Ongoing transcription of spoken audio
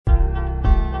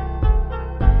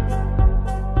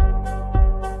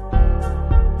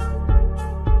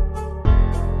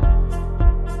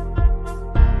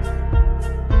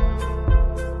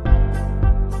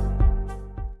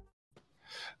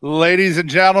Ladies and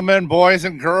gentlemen, boys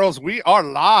and girls, we are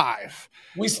live.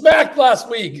 We smacked last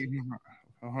week.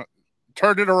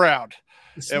 Turned it around.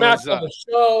 We smacked on the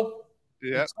show.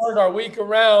 Yeah. We turned our week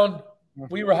around.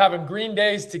 We were having green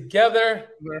days together.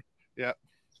 Yeah.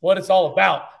 What it's all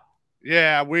about.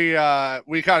 Yeah, we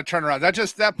kind of turned around.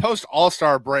 That post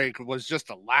All-Star break was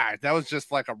just a lag. That was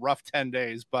just like a rough 10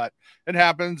 days, but it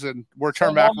happens and we're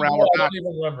turned back around. I don't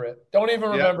even remember it. Don't even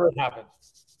remember it happened.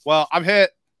 Well, I've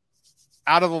hit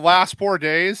out of the last 4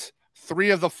 days, 3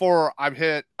 of the 4 I've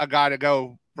hit a guy to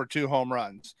go for 2 home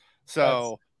runs.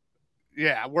 So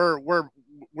yeah, we're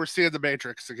seeing the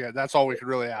Matrix again. That's all we could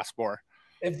really ask for.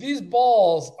 If these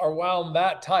balls are wound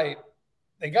that tight,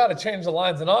 they got to change the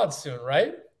lines and odds soon,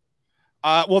 right?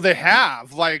 Well, they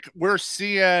have. Like, we're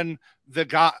seeing the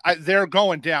guy, they're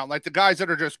going down. Like, the guys that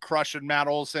are just crushing Matt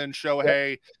Olson,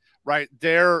 Shohei, right?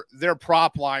 Their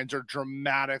prop lines are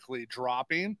dramatically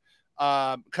dropping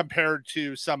compared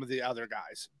to some of the other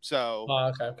guys. So,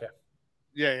 okay.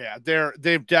 Yeah.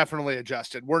 They've definitely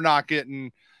adjusted. We're not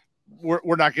getting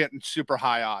super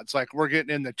high odds. Like, we're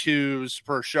getting in the 2s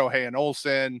for Shohei and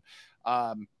Olson.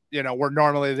 Where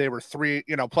normally they were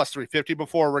plus 350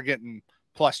 before, we're getting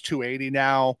plus 280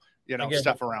 now,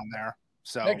 stuff around there.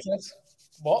 So makes sense.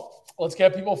 Well, let's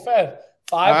get people fed.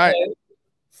 5 days,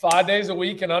 5 days a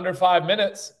week in under 5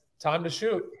 minutes. Time to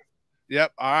shoot.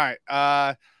 Yep. All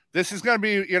right. This is going to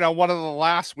be, one of the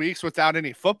last weeks without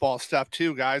any football stuff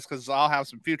too, guys, because I'll have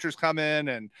some futures come in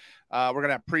and we're going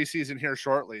to have preseason here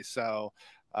shortly. So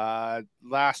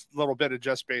last little bit of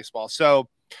just baseball. So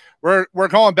we're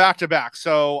going back to back.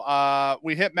 So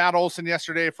we hit Matt Olson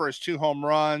yesterday for his 2 home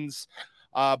runs.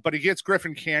 But he gets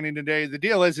Griffin Canning today. The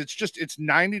deal is it's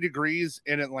 90 degrees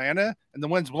in Atlanta and the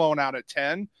wind's blowing out at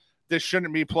 10. This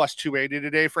shouldn't be plus 280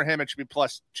 today for him. It should be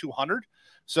plus 200.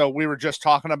 So we were just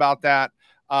talking about that.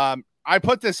 I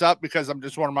put this up because I'm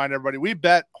just want to remind everybody, we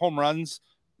bet home runs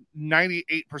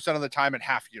 98% of the time at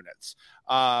half units.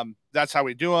 That's how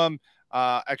we do them.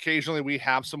 Occasionally we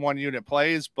have some 1 unit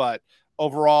plays, but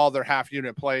overall they're half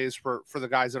unit plays for the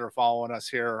guys that are following us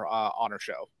here on our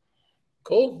show.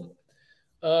 Cool.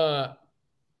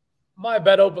 My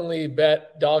bet openly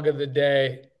bet dog of the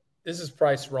day. This is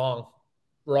priced wrong.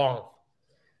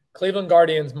 Cleveland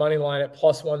Guardians money line at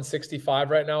plus 165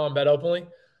 right now on bet openly.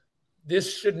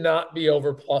 This should not be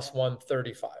over plus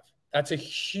 135. That's a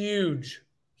huge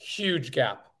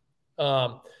gap.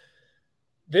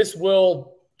 This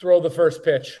will throw the first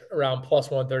pitch around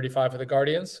plus 135 for the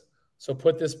Guardians. So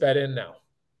put this bet in now.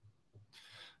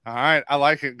 All right. I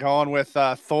like it, going with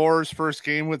Thor's first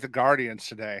game with the Guardians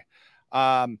today.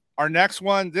 Our next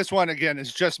one, this one again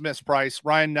is just mispriced.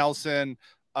 Ryan Nelson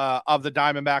of the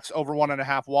Diamondbacks over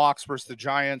 1.5 walks versus the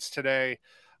Giants today.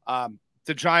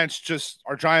 The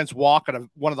Giants walk at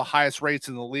one of the highest rates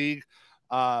in the league,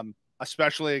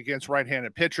 especially against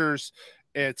right-handed pitchers.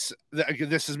 This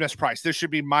is mispriced. This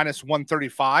should be minus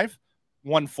 135,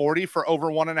 140 for over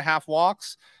 1.5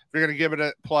 walks. If you're going to give it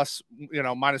a plus,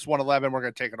 minus 111, we're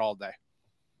going to take it all day.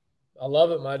 I love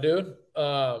it, my dude.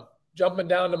 Jumping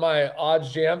down to my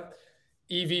odds jam,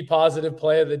 EV positive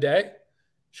play of the day.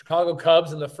 Chicago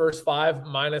Cubs in the first 5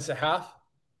 minus a half,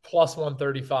 plus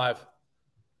 135.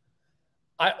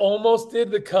 I almost did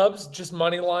the Cubs just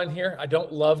money line here. I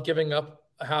don't love giving up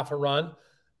a half a run,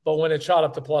 but when it shot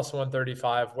up to plus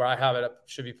 135, where I have it, it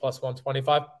should be plus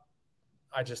 125.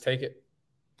 I just take it.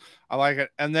 I like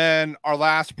it. And then our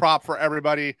last prop for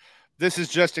everybody, this is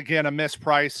just, again, a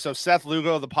misprice. So Seth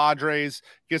Lugo, the Padres,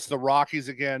 gets the Rockies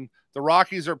again. The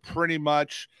Rockies are pretty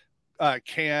much at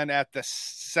the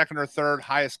 2nd or 3rd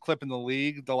highest clip in the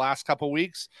league the last couple of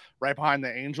weeks, right behind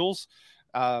the Angels.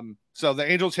 So the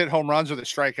Angels hit home runs or they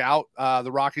strike out.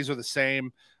 The Rockies are the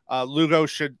same. Lugo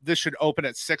should open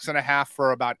at 6.5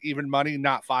 for about even money,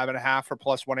 not 5.5 for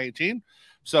plus 118.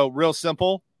 So real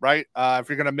simple, right? If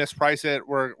you're going to misprice it,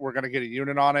 we're going to get a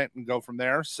unit on it and go from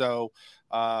there. So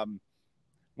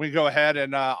we go ahead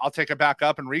and I'll take it back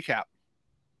up and recap.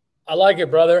 I like it,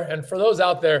 brother. And for those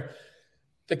out there,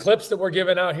 the clips that we're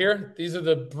giving out here, these are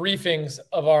the briefings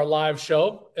of our live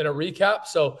show in a recap.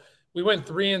 So we went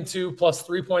 3-2 plus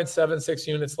 3.76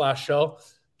 units last show.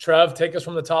 Trev, take us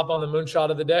from the top on the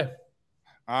moonshot of the day.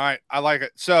 All right. I like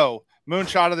it. So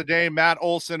moonshot of the day, Matt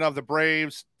Olson of the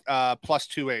Braves, plus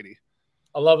 280.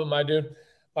 I love it, my dude.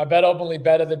 My bet openly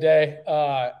bet of the day,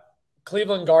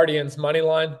 Cleveland Guardians money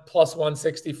line, plus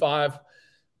 165.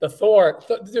 The Thor,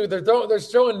 dude, they're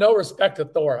showing no respect to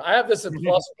Thor. I have this at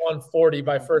plus 140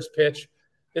 by first pitch.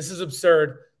 This is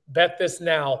absurd. Bet this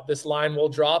now. This line will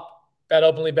drop. Bet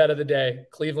openly bet of the day,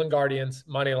 Cleveland Guardians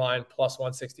money line, plus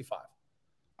 165.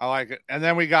 I like it. And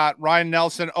then we got Ryan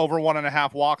Nelson over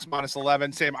 1.5 walks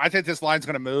 -11. Same. I think this line's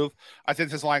going to move. I think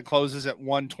this line closes at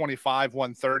 125,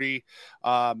 130.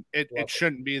 It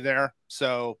shouldn't be there.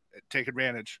 So take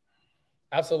advantage.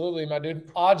 Absolutely, my dude.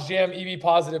 Odds Jam EV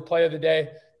positive play of the day.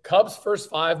 Cubs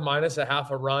first 5 -0.5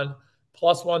 a run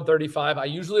 +135. I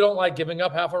usually don't like giving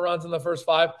up half a runs in the first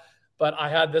 5, but I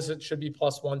had this. It should be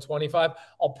 +125.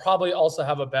 I'll probably also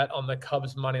have a bet on the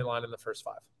Cubs money line in the first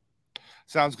 5.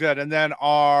 Sounds good. And then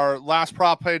our last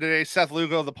prop play today, Seth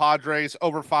Lugo, the Padres,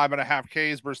 over 5.5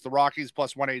 Ks versus the Rockies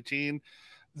 +118.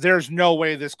 There's no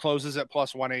way this closes at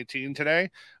 +118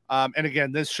 today. And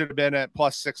again, this should have been at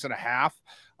 +6.5,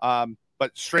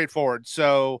 but straightforward.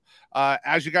 So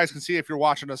as you guys can see, if you're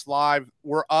watching us live,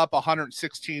 we're up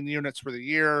 116 units for the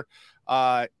year.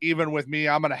 Even with me,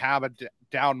 I'm going to have a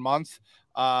down month.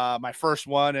 My first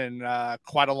one in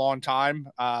quite a long time,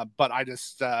 but I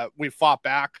just we fought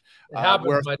back. It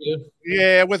happens, my dude.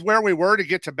 Yeah, with where we were to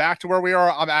get to back to where we are,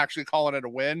 I'm actually calling it a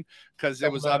win because it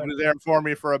was ugly there for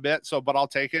me for a bit. So, but I'll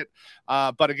take it.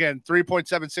 But again,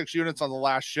 3.76 units on the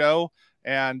last show,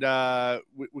 and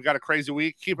we got a crazy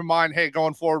week. Keep in mind, hey,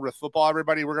 going forward with football,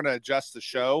 everybody, we're going to adjust the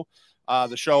show.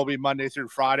 The show will be Monday through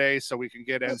Friday, so we can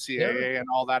get NCAA and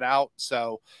all that out.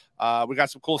 So we got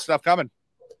some cool stuff coming.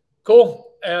 Cool.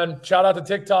 And shout out to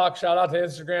TikTok, shout out to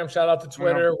Instagram, shout out to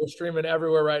Twitter. We're streaming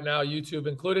everywhere right now, YouTube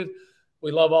included.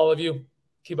 We love all of you.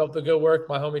 Keep up the good work,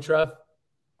 my homie Trev.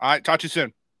 All right. Talk to you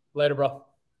soon. Later, bro.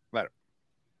 Later.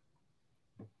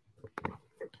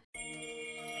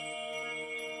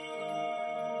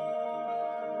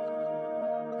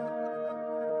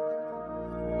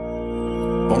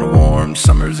 On a warm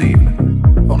summer's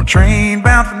evening, on a train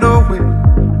bound for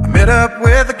nowhere, I met up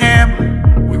with a gambler.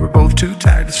 We were both too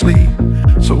tired to sleep,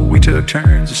 so we took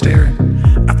turns of staring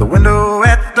out the window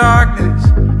at the darkness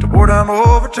till boredom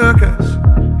overtook us,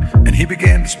 and he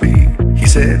began to speak. He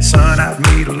said, son, I've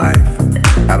made a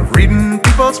life out of reading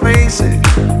people's faces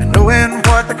and knowing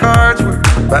what the cards were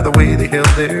by the way they held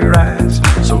their eyes.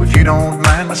 So if you don't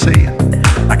mind my saying,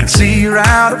 I can see you're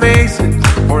out of aces.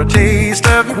 For a taste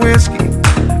of your whiskey,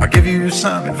 I'll give you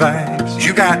some advice.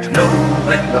 You got to know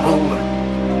when to hold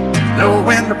 'em, know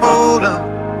when to fold 'em,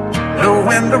 know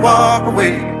when to walk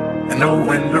away, and know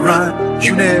when to run.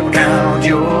 You never count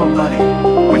your money.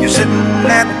 When you're sitting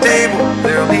at the table,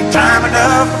 there'll be time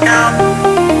enough for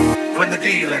counting when the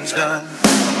dealing's done.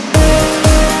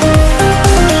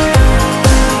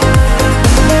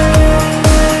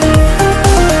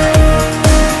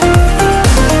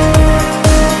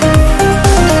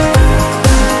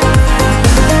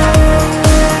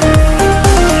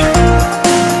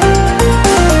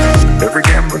 Every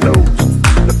gambler knows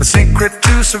that the secret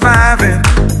to surviving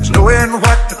is knowing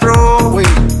what to throw away,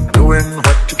 knowing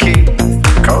what to keep.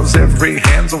 Cause every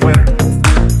hand's a winner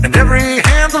and every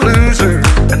hand's a loser,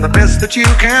 and the best that you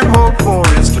can hope for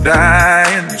is to die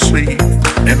in your sleep.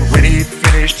 And when he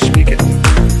finished speaking,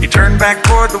 he turned back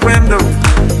toward the window,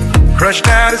 crushed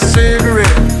out his cigarette,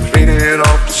 faded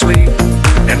off to sleep.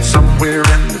 And somewhere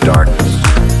in the darkness,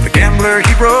 the gambler,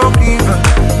 he broke even.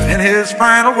 In his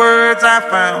final words, I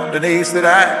found an ace that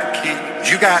I could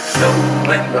keep. You got to know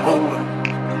when to hold 'em,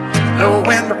 know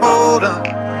when to fold 'em,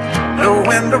 know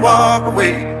when to walk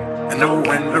away, and know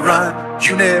when to run.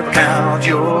 You never count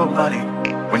your money.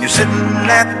 When you're sitting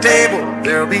at the table,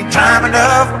 there'll be time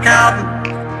enough for counting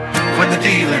when the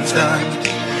dealing's done.